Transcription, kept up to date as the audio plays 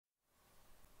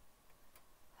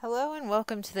Hello and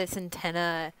welcome to this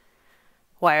antenna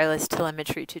wireless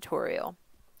telemetry tutorial.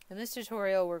 In this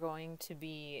tutorial we're going to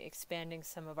be expanding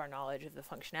some of our knowledge of the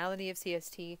functionality of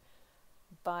CST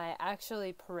by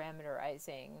actually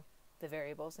parameterizing the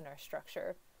variables in our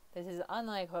structure. This is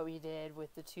unlike what we did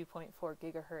with the 2.4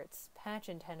 gigahertz patch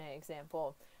antenna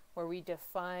example, where we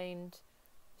defined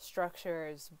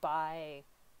structures by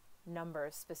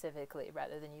numbers specifically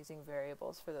rather than using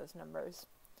variables for those numbers.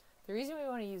 The reason we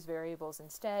want to use variables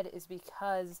instead is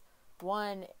because,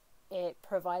 one, it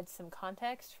provides some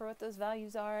context for what those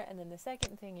values are, and then the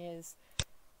second thing is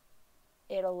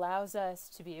it allows us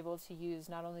to be able to use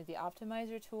not only the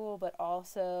optimizer tool but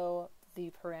also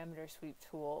the parameter sweep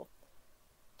tool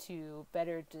to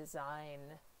better design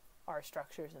our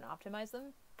structures and optimize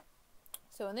them.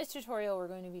 So in this tutorial we're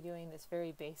going to be doing this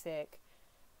very basic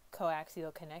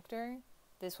coaxial connector.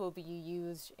 This will be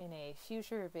used in a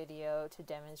future video to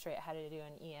demonstrate how to do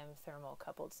an EM thermal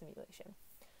coupled simulation.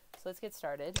 So let's get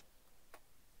started.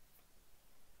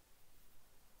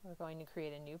 We're going to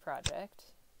create a new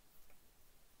project.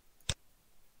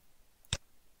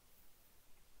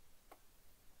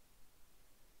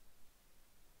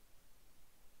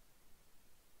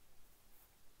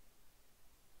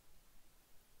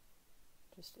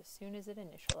 Just as soon as it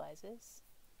initializes.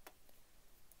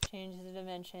 Change the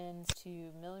dimensions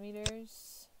to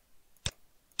millimeters,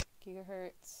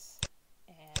 gigahertz,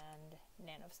 and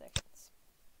nanoseconds.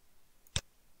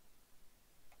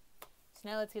 So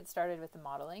now let's get started with the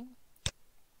modeling.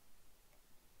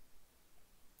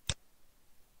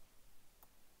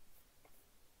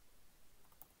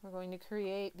 We're going to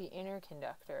create the inner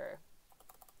conductor.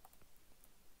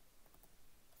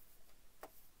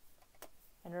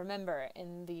 And remember,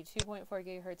 in the 2.4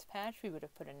 gigahertz patch, we would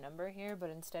have put a number here,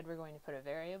 but instead we're going to put a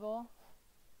variable.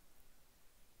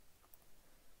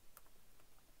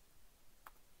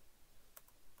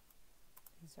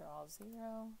 These are all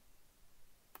 0.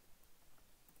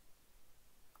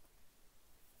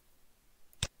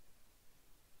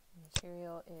 The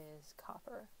material is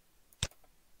copper.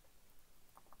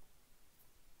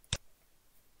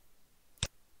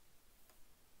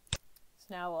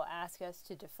 Now we'll ask us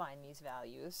to define these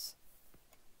values,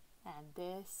 and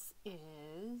this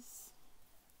is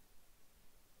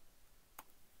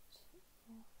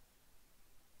 10.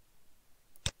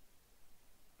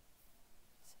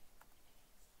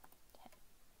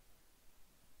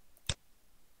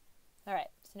 Alright,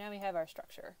 so now we have our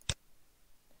structure.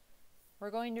 We're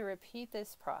going to repeat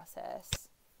this process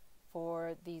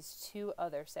for these two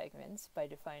other segments by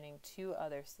defining two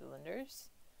other cylinders.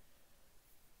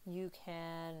 You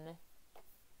can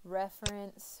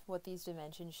reference what these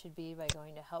dimensions should be by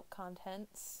going to Help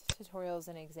Contents, Tutorials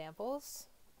and Examples.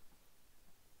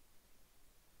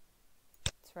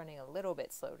 It's running a little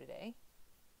bit slow today.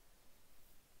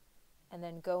 And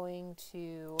then going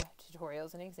to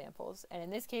Tutorials and Examples. And in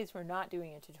this case, we're not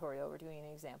doing a tutorial, we're doing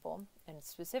an example. And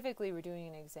specifically, we're doing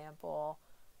an example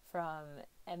from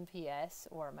MPS,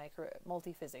 or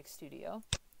Multiphysics Studio.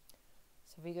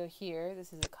 So if we go here,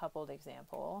 this is a coupled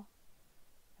example,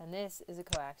 and this is a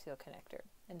coaxial connector.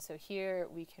 And so here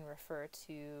we can refer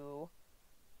to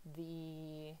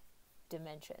the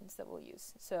dimensions that we'll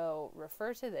use. So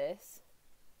refer to this.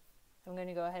 I'm going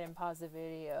to go ahead and pause the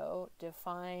video,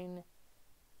 define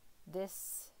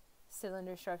this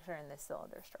cylinder structure and this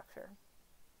cylinder structure.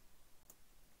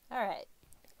 All right.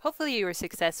 Hopefully you were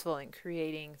successful in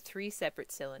creating 3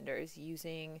 separate cylinders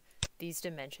using these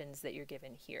dimensions that you're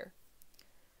given here.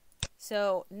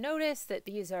 So notice that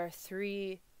these are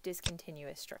 3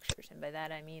 discontinuous structures, and by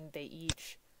that I mean they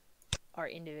each are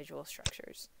individual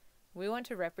structures. We want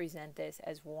to represent this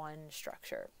as one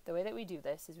structure. The way that we do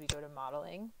this is we go to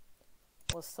Modeling,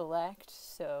 we'll select,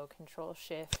 so Control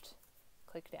Shift,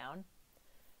 click down,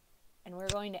 and we're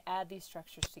going to add these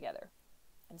structures together.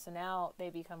 And so now they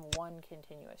become one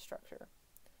continuous structure.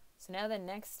 So now the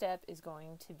next step is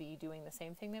going to be doing the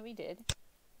same thing that we did,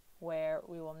 where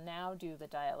we will now do the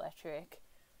dielectric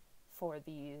for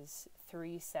these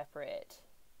 3 separate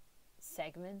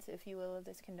segments, if you will, of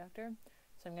this conductor.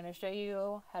 So I'm going to show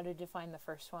you how to define the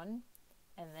first one,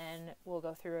 and then we'll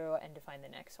go through and define the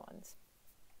next ones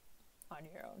on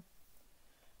your own.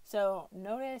 So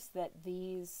notice that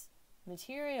these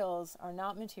materials are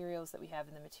not materials that we have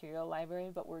in the material library,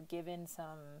 but we're given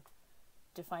some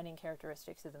defining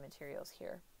characteristics of the materials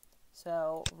here.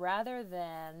 So rather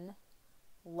than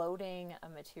loading a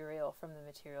material from the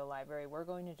material library, we're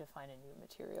going to define a new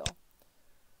material.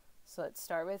 So let's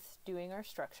start with doing our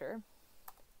structure.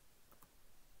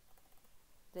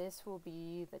 This will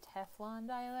be the Teflon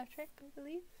dielectric, I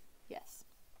believe. Yes.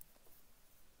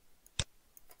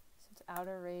 So its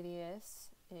outer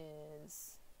radius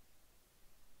is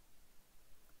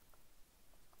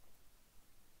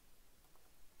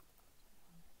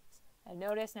and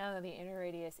notice now that the inner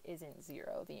radius isn't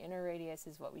 0. The inner radius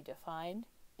is what we defined.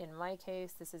 In my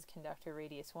case, this is conductor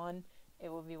radius 1. It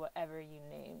will be whatever you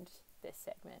named this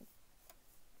segment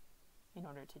in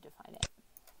order to define it.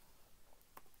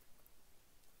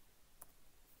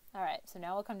 Alright, so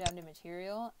now we'll come down to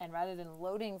material, and rather than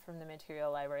loading from the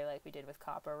material library like we did with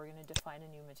copper, we're going to define a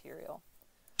new material.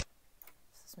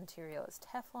 So this material is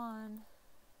Teflon.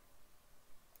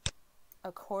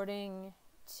 According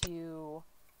to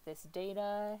this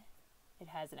data, it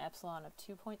has an epsilon of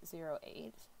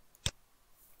 2.08.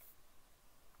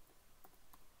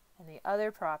 And the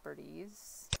other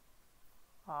properties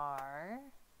are,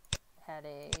 it had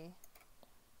a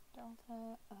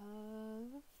delta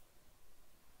of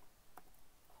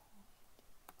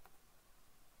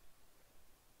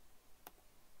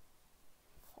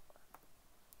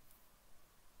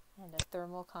and a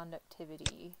thermal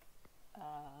conductivity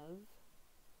of,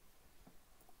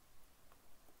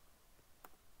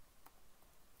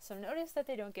 so notice that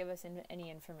they don't give us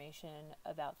any information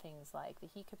about things like the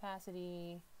heat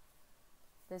capacity.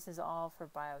 This is all for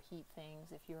bioheat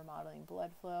things if you were modeling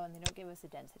blood flow, and they don't give us a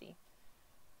density.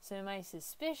 So my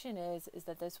suspicion is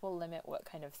that this will limit what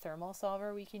kind of thermal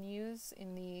solver we can use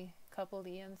in the coupled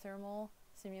EM thermal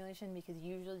simulation, because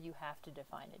usually you have to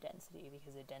define a density,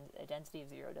 because a density of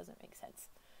 0 doesn't make sense.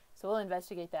 So we'll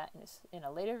investigate that in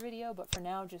a later video, but for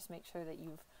now just make sure that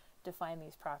you've defined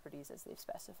these properties as they've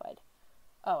specified.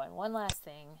 Oh, and one last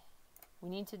thing, we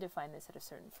need to define this at a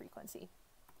certain frequency.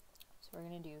 So we're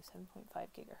going to do 7.5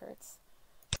 gigahertz.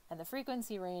 And the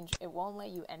frequency range, it won't let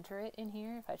you enter it in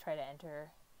here. If I try to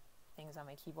enter things on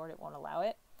my keyboard, it won't allow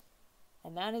it.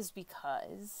 And that is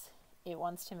because it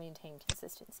wants to maintain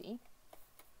consistency.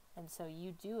 And so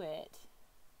you do it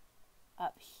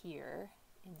up here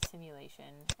in simulation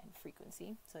and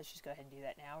frequency. So let's just go ahead and do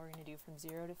that now. We're going to do from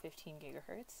 0 to 15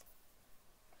 gigahertz.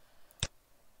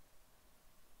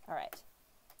 All right.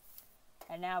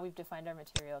 And now we've defined our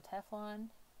material Teflon.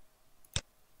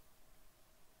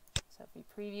 So if we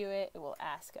preview it, it will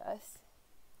ask us.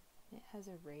 It has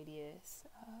a radius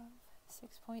of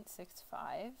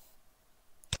 6.65.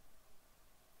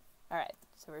 All right,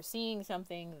 so we're seeing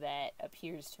something that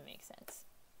appears to make sense.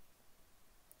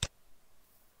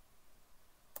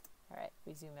 All right,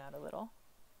 we zoom out a little.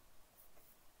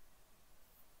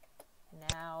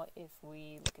 Now, if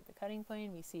we look at the cutting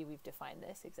plane, we see we've defined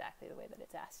this exactly the way that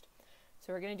it's asked.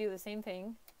 So we're going to do the same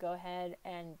thing. Go ahead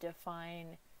and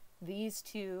define these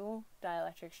two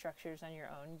dielectric structures on your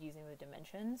own using the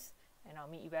dimensions, and I'll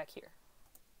meet you back here.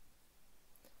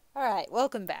 All right,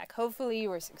 welcome back. Hopefully you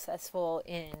were successful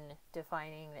in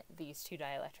defining these two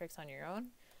dielectrics on your own.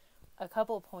 A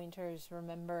couple pointers.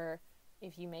 Remember,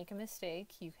 if you make a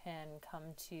mistake, you can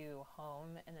come to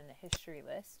Home and then the History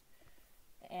list,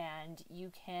 and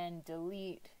you can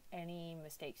delete any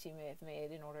mistakes you may have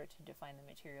made in order to define the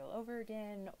material over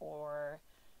again or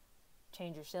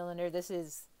change your cylinder. This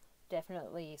is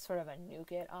definitely sort of a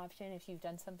nuke it option if you've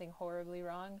done something horribly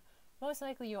wrong. Most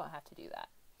likely you won't have to do that.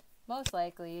 Most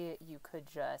likely you could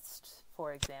just,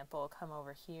 for example, come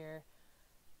over here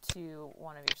to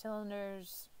one of your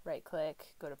cylinders, right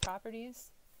click, go to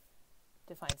properties,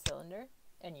 define cylinder,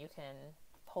 and you can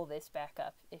pull this back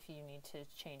up if you need to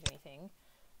change anything.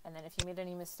 And then if you made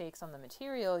any mistakes on the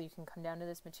material, you can come down to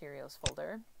this materials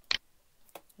folder.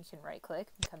 You can right click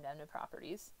and come down to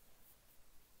properties.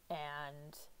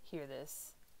 And here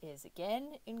this is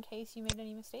again in case you made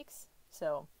any mistakes.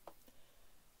 So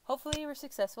hopefully you were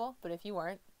successful, but if you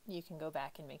weren't, you can go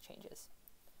back and make changes.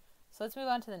 So let's move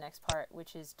on to the next part,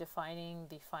 which is defining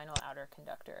the final outer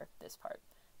conductor, this part.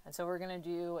 And so we're going to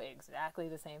do exactly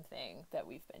the same thing that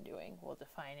we've been doing. We'll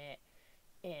define it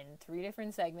in 3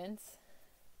 different segments.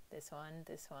 This one,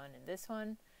 and this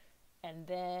one. And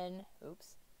then,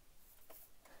 oops.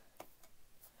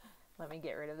 Let me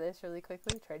get rid of this really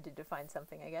quickly. Tried to define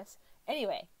something, I guess.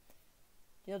 Anyway,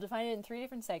 you'll define it in 3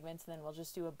 different segments, and then we'll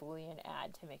just do a Boolean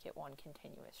add to make it one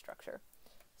continuous structure.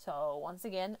 So once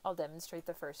again, I'll demonstrate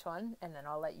the first one, and then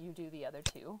I'll let you do the other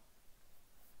 2.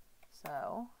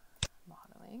 So,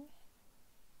 modeling,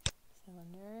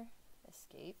 cylinder,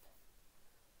 escape.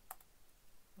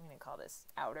 I'm going to call this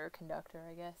outer conductor,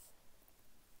 I guess.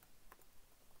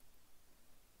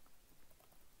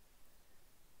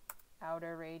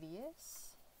 Outer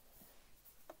radius.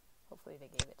 Hopefully they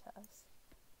gave it to us.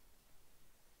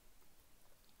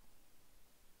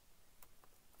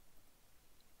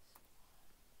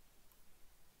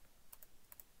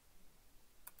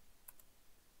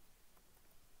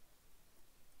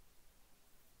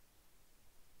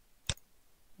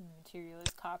 material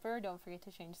is copper. Don't forget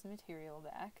to change the material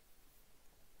back.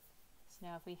 So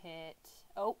now if we hit,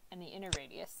 oh, and the inner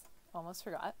radius, almost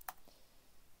forgot.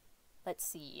 Let's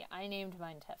see, I named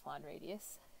mine Teflon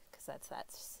radius, because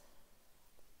that's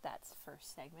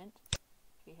first segment.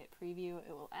 If we hit preview, it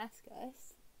will ask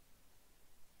us.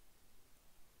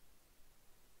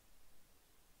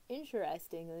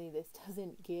 Interestingly, this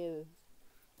doesn't give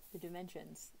the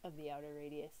dimensions of the outer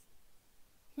radius.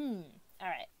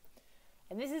 Alright.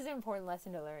 And this is an important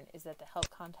lesson to learn, is that the help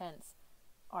contents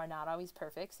are not always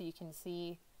perfect. So you can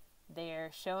see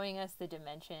they're showing us the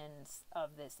dimensions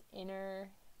of this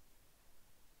inner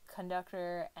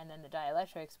conductor and then the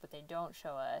dielectrics, but they don't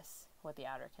show us what the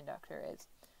outer conductor is.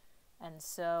 And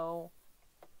so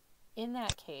in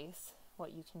that case,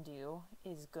 what you can do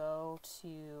is go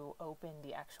to open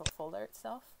the actual folder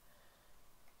itself.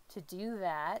 To do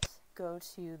that, go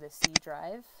to the C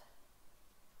drive,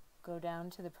 go down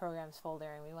to the programs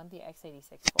folder, and we want the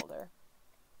x86 folder.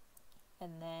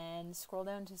 And then scroll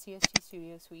down to CST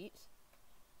Studio Suite.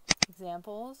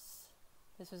 Examples.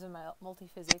 This was a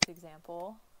multi-physics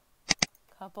example.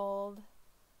 Coupled,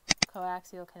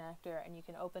 coaxial connector, and you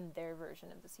can open their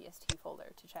version of the CST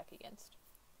folder to check against.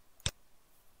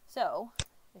 So,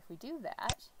 if we do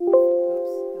that, oops,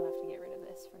 you'll have to get rid of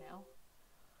this for now.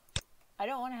 I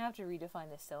don't want to have to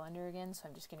redefine this cylinder again, so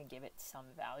I'm just going to give it some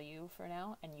value for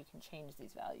now, and you can change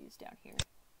these values down here.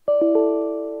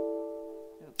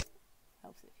 Oops,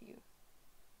 helps if you...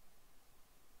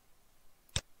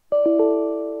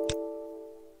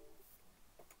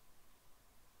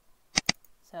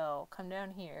 So come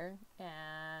down here,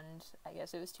 and I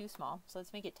guess it was too small, so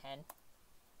let's make it 10.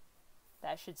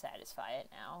 That should satisfy it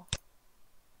now.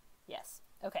 Yes,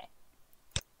 okay.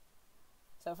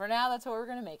 So for now, that's what we're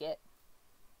going to make it.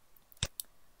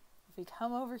 If we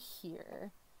come over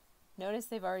here, notice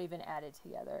they've already been added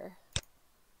together.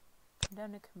 Come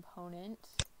down to component.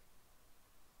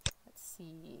 Let's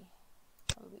see,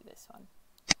 probably this one.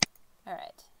 All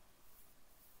right.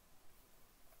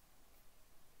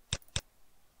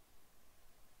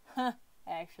 Huh,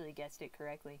 I actually guessed it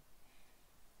correctly.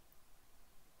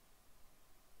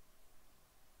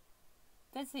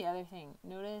 That's the other thing.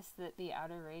 Notice that the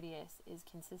outer radius is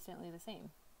consistently the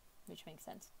same, which makes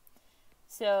sense.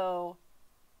 So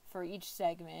for each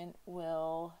segment,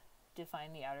 we'll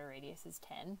define the outer radius as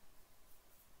 10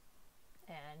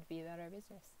 and be about our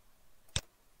business.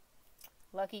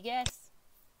 Lucky guess.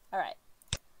 All right.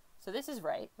 So this is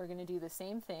right. We're going to do the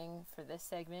same thing for this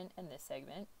segment and this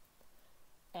segment.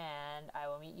 And I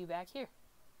will meet you back here.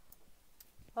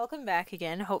 Welcome back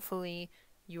again. Hopefully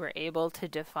you were able to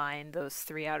define those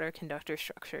 3 outer conductor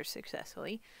structures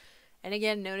successfully. And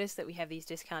again, notice that we have these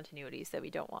discontinuities that we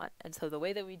don't want. And so the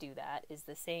way that we do that is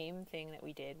the same thing that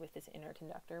we did with this inner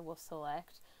conductor. We'll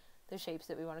select the shapes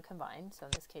that we want to combine. So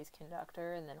in this case,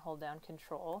 conductor, and then hold down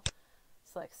Control.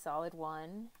 Select solid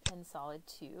 1 and solid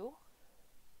 2.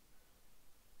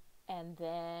 And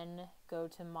then go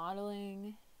to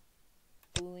modeling,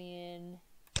 Boolean,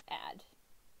 add.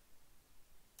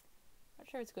 Not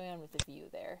sure what's going on with the view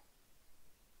there.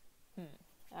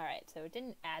 Alright, so it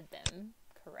didn't add them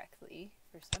correctly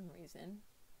for some reason.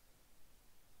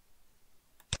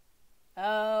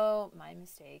 Oh, my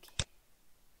mistake.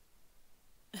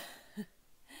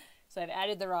 So I've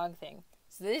added the wrong thing.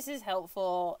 So this is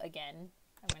helpful. Again,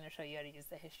 I'm going to show you how to use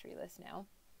the history list now.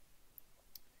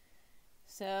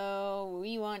 So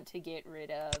we want to get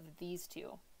rid of these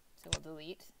two. So we'll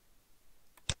delete.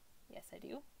 Yes, I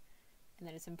do. And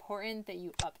then it's important that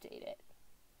you update it.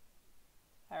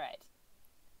 All right.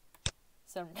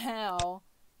 So now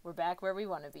we're back where we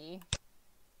want to be.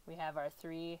 We have our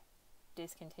 3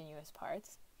 discontinuous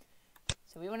parts.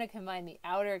 So we want to combine the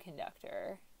outer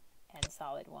conductor and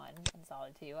solid 1 and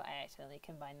solid 2. I accidentally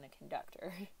combined the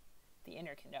conductor, the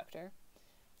inner conductor.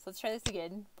 So let's try this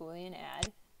again. Boolean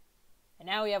add. And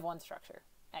now we have 1 structure.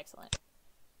 Excellent.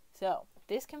 So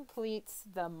this completes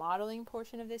the modeling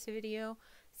portion of this video.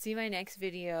 See my next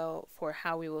video for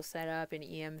how we will set up an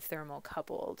EM thermal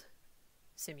coupled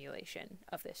simulation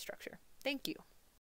of this structure. Thank you.